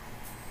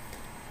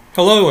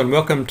Hello and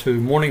welcome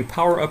to Morning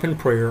Power Up in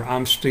Prayer.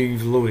 I'm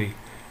Steve Louie.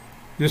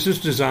 This is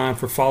designed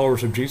for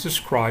followers of Jesus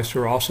Christ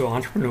who are also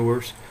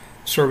entrepreneurs,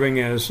 serving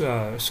as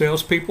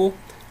salespeople,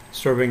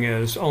 serving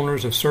as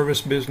owners of service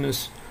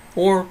business,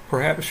 or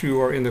perhaps you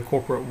are in the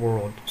corporate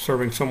world,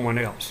 serving someone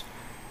else.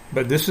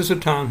 But this is a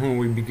time when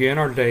we begin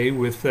our day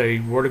with a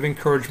word of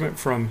encouragement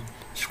from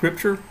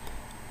Scripture,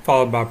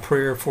 followed by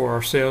prayer for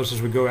ourselves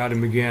as we go out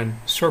and begin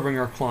serving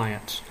our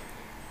clients.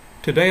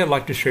 Today I'd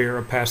like to share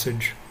a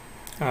passage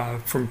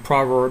from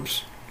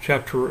Proverbs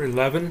chapter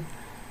 11,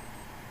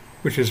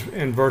 which is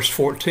in verse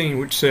 14,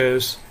 which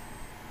says,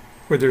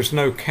 "Where there's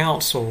no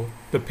counsel,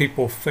 the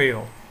people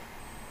fail,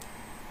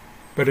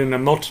 but in a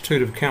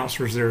multitude of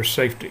counselors there is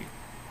safety."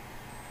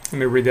 Let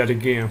me read that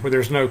again. "Where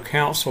there's no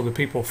counsel, the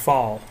people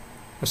fall."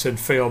 I said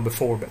fail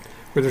before, but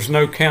where there's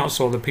no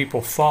counsel, the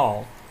people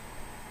fall,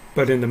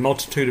 but in the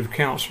multitude of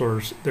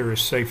counselors there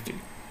is safety.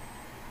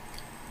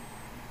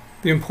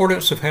 The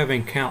importance of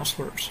having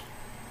counselors,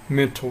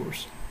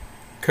 mentors,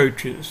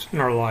 coaches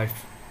in our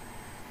life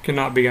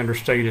cannot be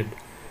understated.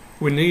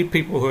 We need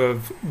people who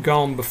have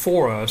gone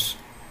before us,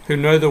 who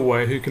know the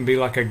way, who can be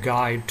like a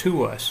guide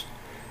to us.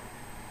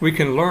 We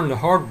can learn the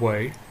hard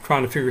way,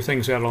 trying to figure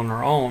things out on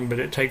our own, but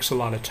it takes a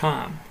lot of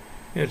time,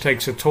 and it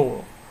takes a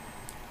toil.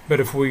 But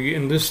if we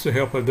enlist the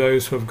help of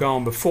those who have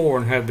gone before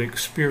and have the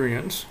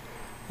experience,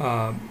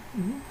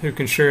 who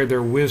can share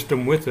their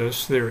wisdom with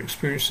us, their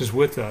experiences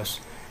with us,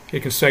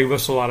 it can save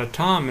us a lot of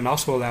time and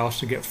also allow us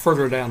to get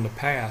further down the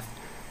path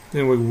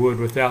than we would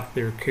without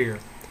their care.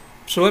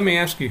 So let me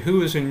ask you,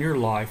 who is in your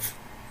life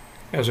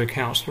as a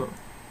counselor,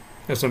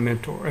 as a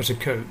mentor, as a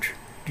coach?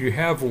 Do you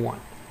have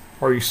one?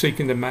 Are you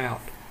seeking them out?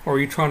 Or are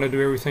you trying to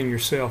do everything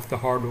yourself the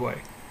hard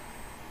way?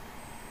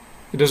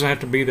 It doesn't have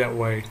to be that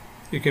way.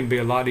 It can be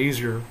a lot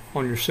easier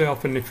on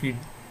yourself. And if we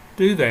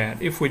do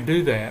that,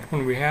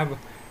 when we have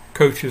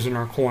coaches in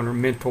our corner,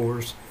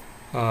 mentors,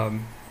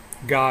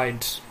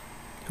 guides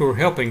who are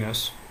helping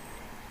us,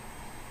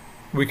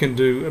 we can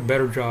do a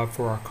better job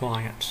for our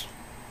clients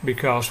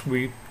because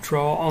we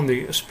draw on the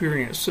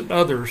experience that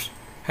others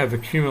have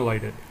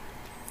accumulated,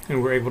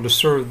 and we're able to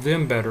serve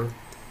them better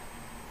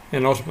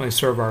and ultimately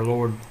serve our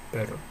Lord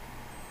better.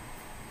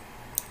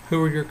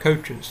 Who are your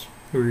coaches?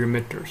 Who are your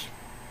mentors?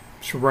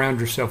 Surround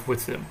yourself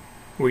with them.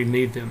 We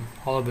need them.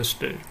 All of us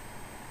do.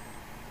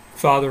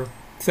 Father,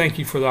 thank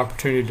you for the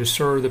opportunity to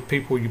serve the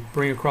people you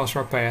bring across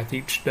our path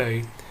each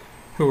day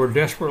who are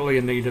desperately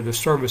in need of the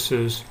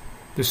services,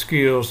 the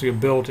skills, the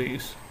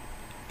abilities,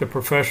 the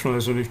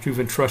professionalism that you've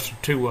entrusted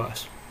to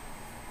us.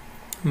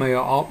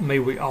 May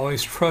we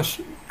always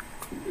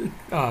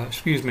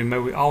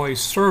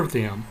serve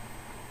them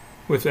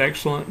with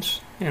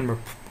excellence and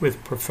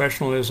with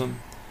professionalism,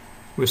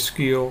 with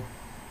skill,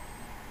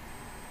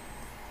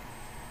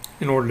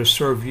 in order to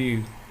serve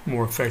you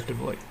more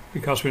effectively.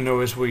 Because we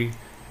know as we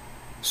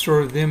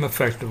serve them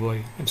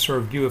effectively and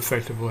serve you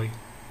effectively,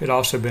 it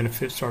also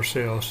benefits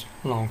ourselves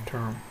long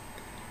term.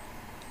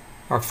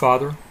 Our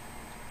Father,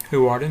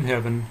 who art in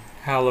heaven,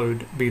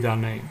 hallowed be thy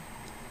name.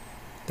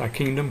 Thy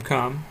kingdom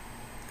come,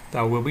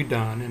 thy will be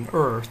done in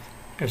earth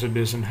as it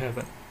is in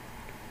heaven.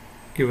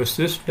 Give us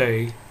this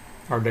day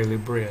our daily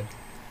bread.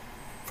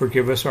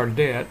 Forgive us our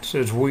debts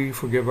as we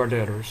forgive our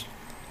debtors.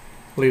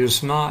 Lead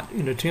us not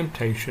into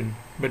temptation,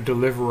 but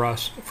deliver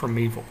us from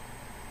evil.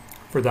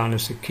 For thine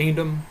is the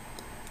kingdom,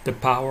 the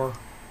power,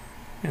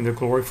 and the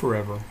glory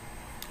forever.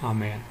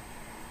 Amen.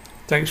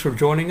 Thanks for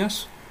joining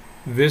us.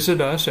 Visit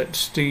us at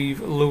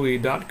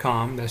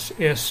stevelouie.com. That's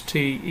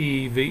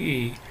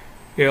STEVELEWEY,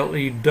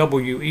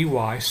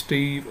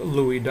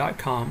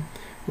 stevelouie.com.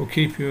 We'll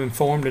keep you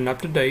informed and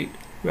up to date.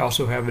 We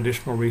also have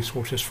additional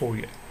resources for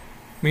you.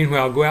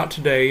 Meanwhile, go out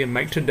today and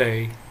make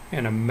today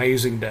an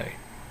amazing day.